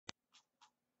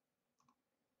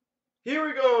Here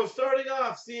we go. Starting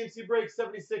off, CNC break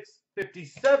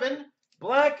 7657.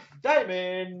 Black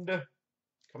Diamond.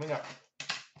 Coming up.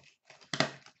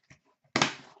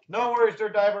 No worries,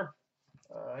 Dirt Diver.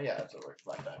 Yeah, that's a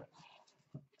Black Diamond.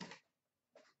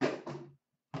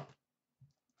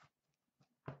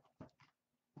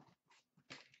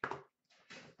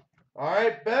 All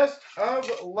right, best of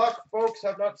luck, folks.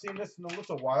 Have not seen this in a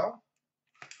little while.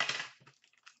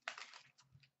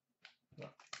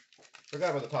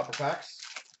 Forgot about the topper packs.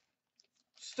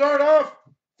 Start off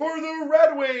for the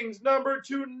Red Wings, number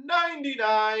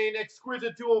 299,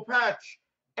 exquisite dual patch,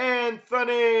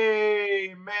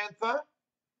 Anthony Mantha.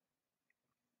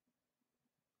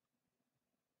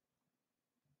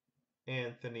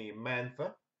 Anthony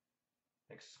Mantha,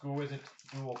 exquisite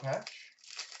dual patch.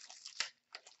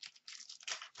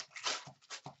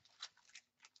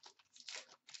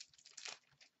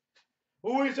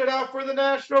 We start out for the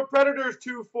Nashville Predators,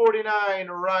 249,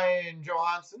 Ryan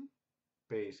Johansson,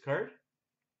 base card.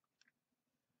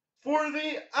 For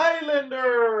the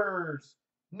Islanders,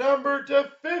 number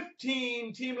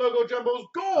 /15, team logo jumbos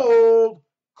gold,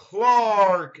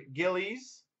 Clark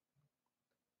Gillies.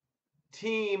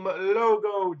 Team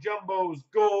logo jumbos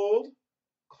gold,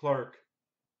 Clark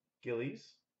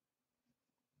Gillies.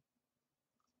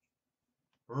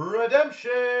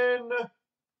 Redemption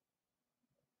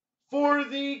for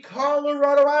the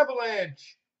Colorado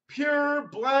Avalanche, pure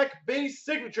black base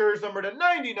signatures, number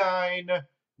 /99,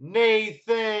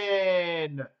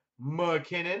 Nathan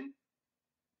MacKinnon.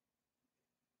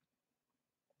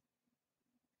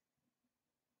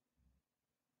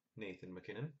 Nathan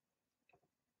MacKinnon.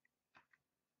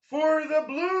 For the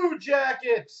Blue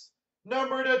Jackets,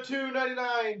 number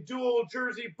 /299, dual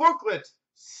jersey booklet,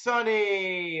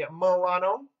 Sonny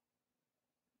Milano.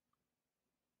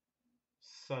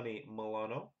 Sonny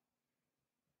Milano.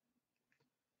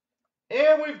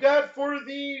 And we've got for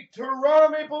the Toronto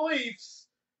Maple Leafs,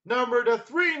 number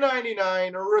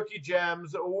 /399, rookie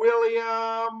gems,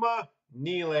 William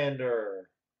Nylander.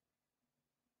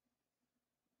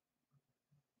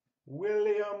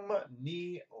 William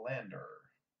Nylander.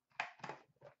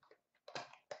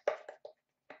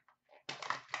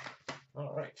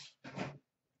 All right.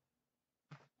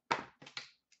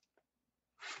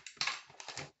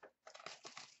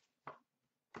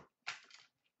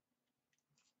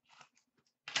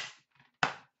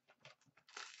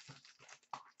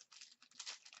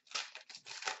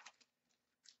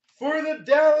 For the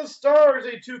Dallas Stars,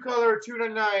 a two-color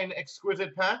 /299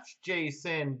 exquisite patch,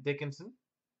 Jason Dickinson.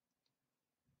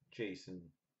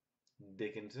 Jason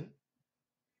Dickinson.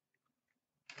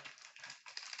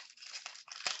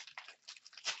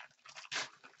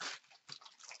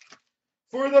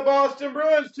 For the Boston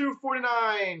Bruins,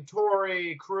 249,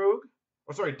 Torrey Krug.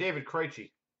 Oh, sorry, David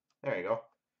Krejci. There you go.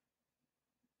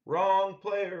 Wrong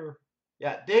player.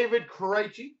 Yeah, David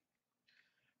Krejci.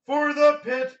 For the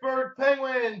Pittsburgh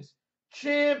Penguins,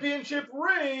 championship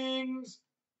rings,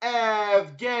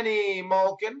 Evgeny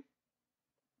Malkin.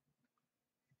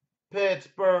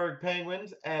 Pittsburgh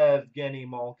Penguins, Evgeny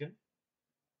Malkin.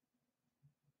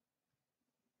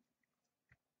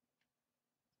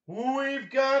 We've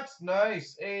got,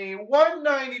 nice, a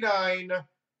 199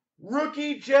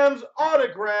 rookie gems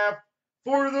autograph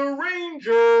for the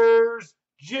Rangers,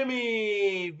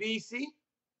 Jimmy Vesey.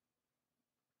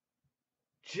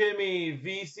 Jimmy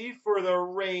Vesey for the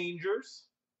Rangers.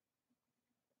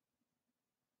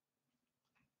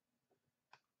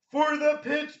 For the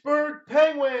Pittsburgh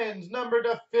Penguins, number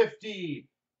 /50,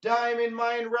 Diamond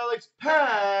Mine Relics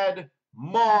pad,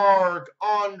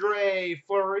 Marc-Andre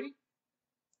Fleury.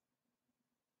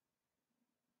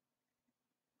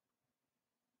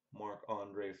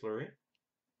 Marc-Andre Fleury.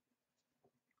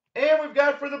 And we've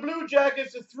got for the Blue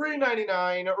Jackets a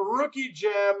 /399 rookie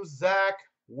gem, Zach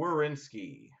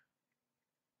Werenski.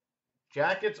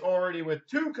 Jackets already with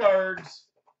 2 cards,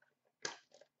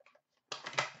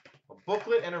 a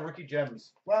booklet, and a rookie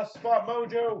gems. Last spot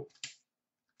mojo.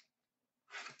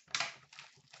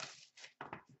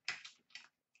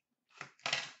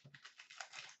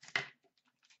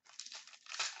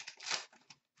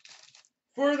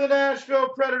 For the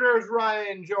Nashville Predators,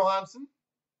 Ryan Johansson.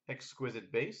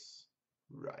 Exquisite base,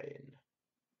 Ryan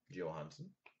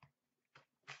Johansson.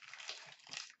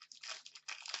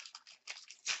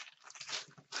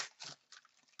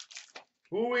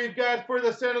 Who we've got for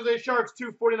the San Jose Sharks,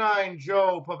 249,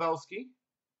 Joe Pavelski.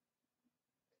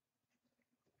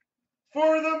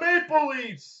 For the Maple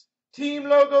Leafs, team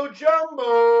logo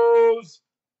jumbos,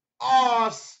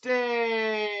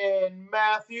 Austin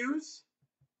Matthews.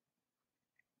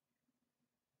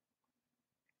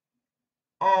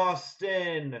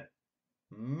 Austin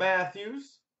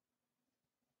Matthews.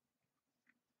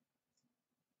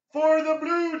 For the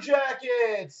Blue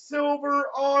Jackets, silver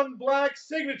on black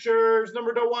signatures,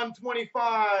 number to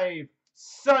 125,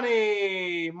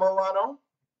 Sonny Milano.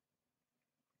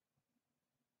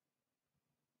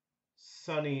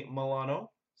 Sonny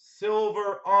Milano.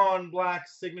 Silver on black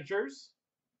signatures.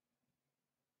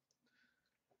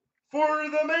 For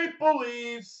the Maple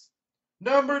Leafs,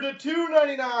 number to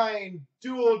 299,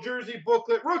 dual jersey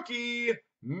booklet rookie,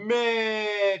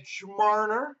 Mitch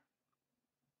Marner.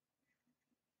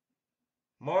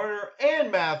 Marner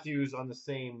and Matthews on the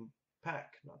same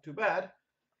pack. Not too bad.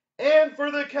 And for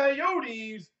the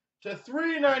Coyotes, to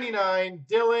 399,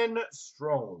 Dylan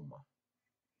Strome.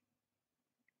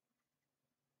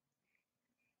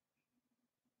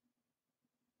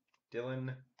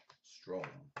 Dylan Strome.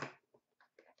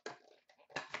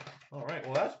 All right,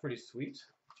 well, that's pretty sweet.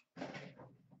 Put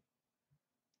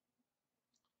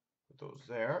those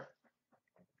there.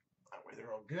 That way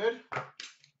they're all good.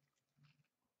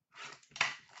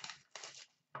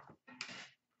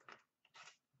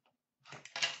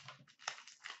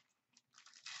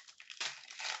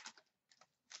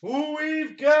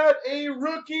 We've got a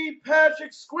rookie patch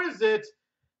exquisite,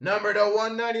 number to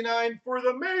 199 for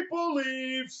the Maple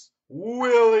Leafs,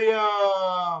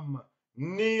 William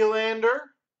Nylander.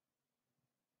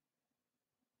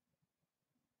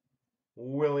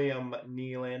 William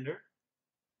Nylander.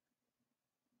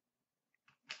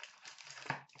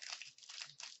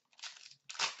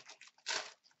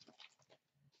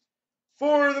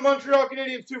 For the Montreal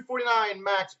Canadiens, 249,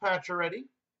 Max Pacioretty.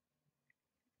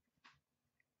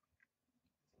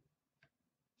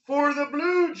 For the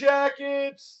Blue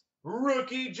Jackets,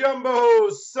 rookie jumbo,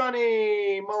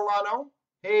 Sonny Milano.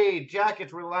 Hey,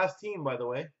 Jackets were the last team, by the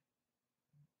way.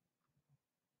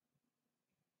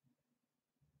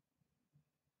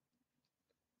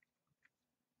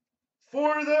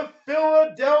 For the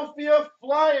Philadelphia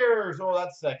Flyers, oh,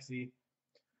 that's sexy.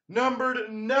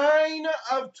 Numbered 9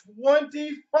 of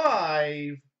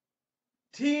 25.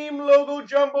 Team logo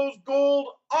jumbos gold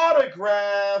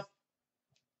autograph,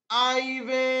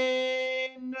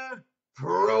 Ivan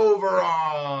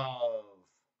Provorov.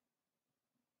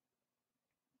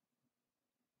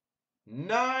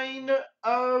 9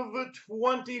 of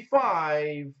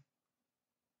 25.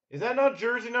 Is that not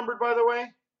jersey numbered, by the way?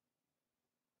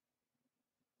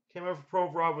 Came out for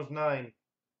Provorov was 9.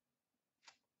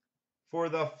 For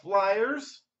the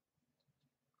Flyers.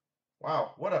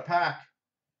 Wow, what a pack.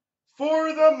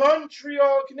 For the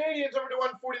Montreal Canadiens, over to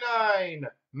 149,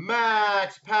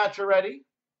 Max Pacioretty.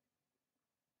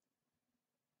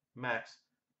 Max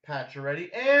Pacioretty.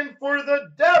 And for the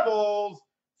Devils,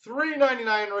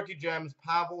 399 rookie gems,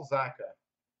 Pavel Zacha.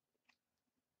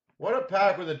 What a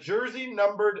pack with a jersey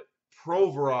numbered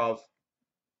Provorov.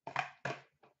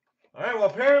 All right, well,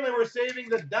 apparently we're saving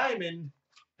the diamond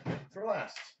for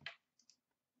last.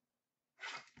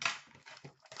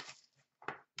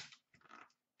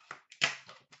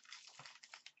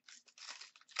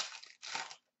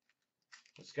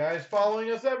 This guy's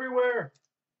following us everywhere.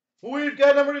 We've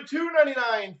got number to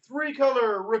 299,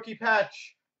 3-color rookie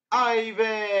patch,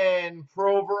 Ivan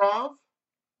Provorov.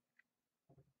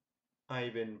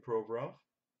 Ivan Provorov.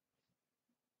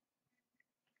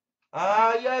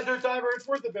 Yeah, Dirt Diver, it's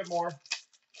worth a bit more.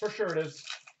 For sure it is.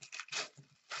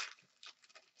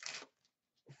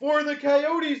 For the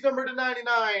Coyotes, number to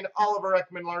 99, Oliver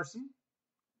Ekman-Larsson.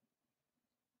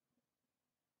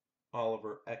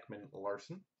 Oliver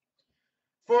Ekman-Larsson.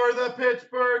 For the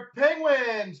Pittsburgh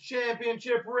Penguins,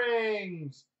 championship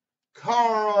rings,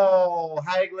 Carl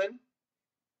Hagelin.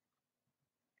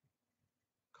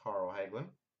 Carl Hagelin.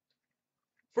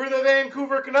 For the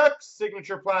Vancouver Canucks,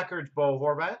 signature placards, Bo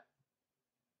Horvat.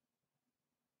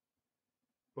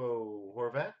 Bo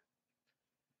Horvat.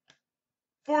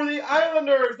 For the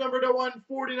Islanders, number to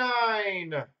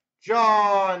 149,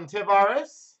 John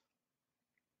Tavares.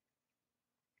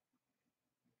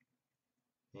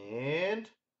 And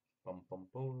bum, bum,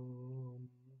 bum.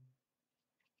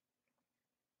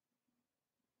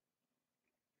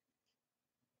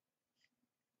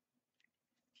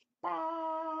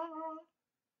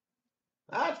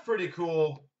 That's pretty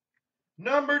cool.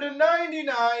 Number to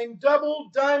 99, double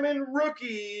diamond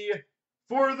rookie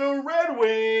for the Red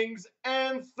Wings,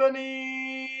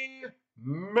 Anthony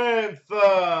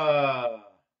Mantha.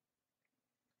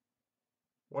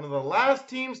 One of the last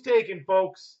teams taken,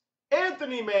 folks.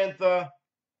 Anthony Mantha,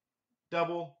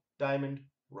 double diamond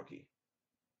rookie.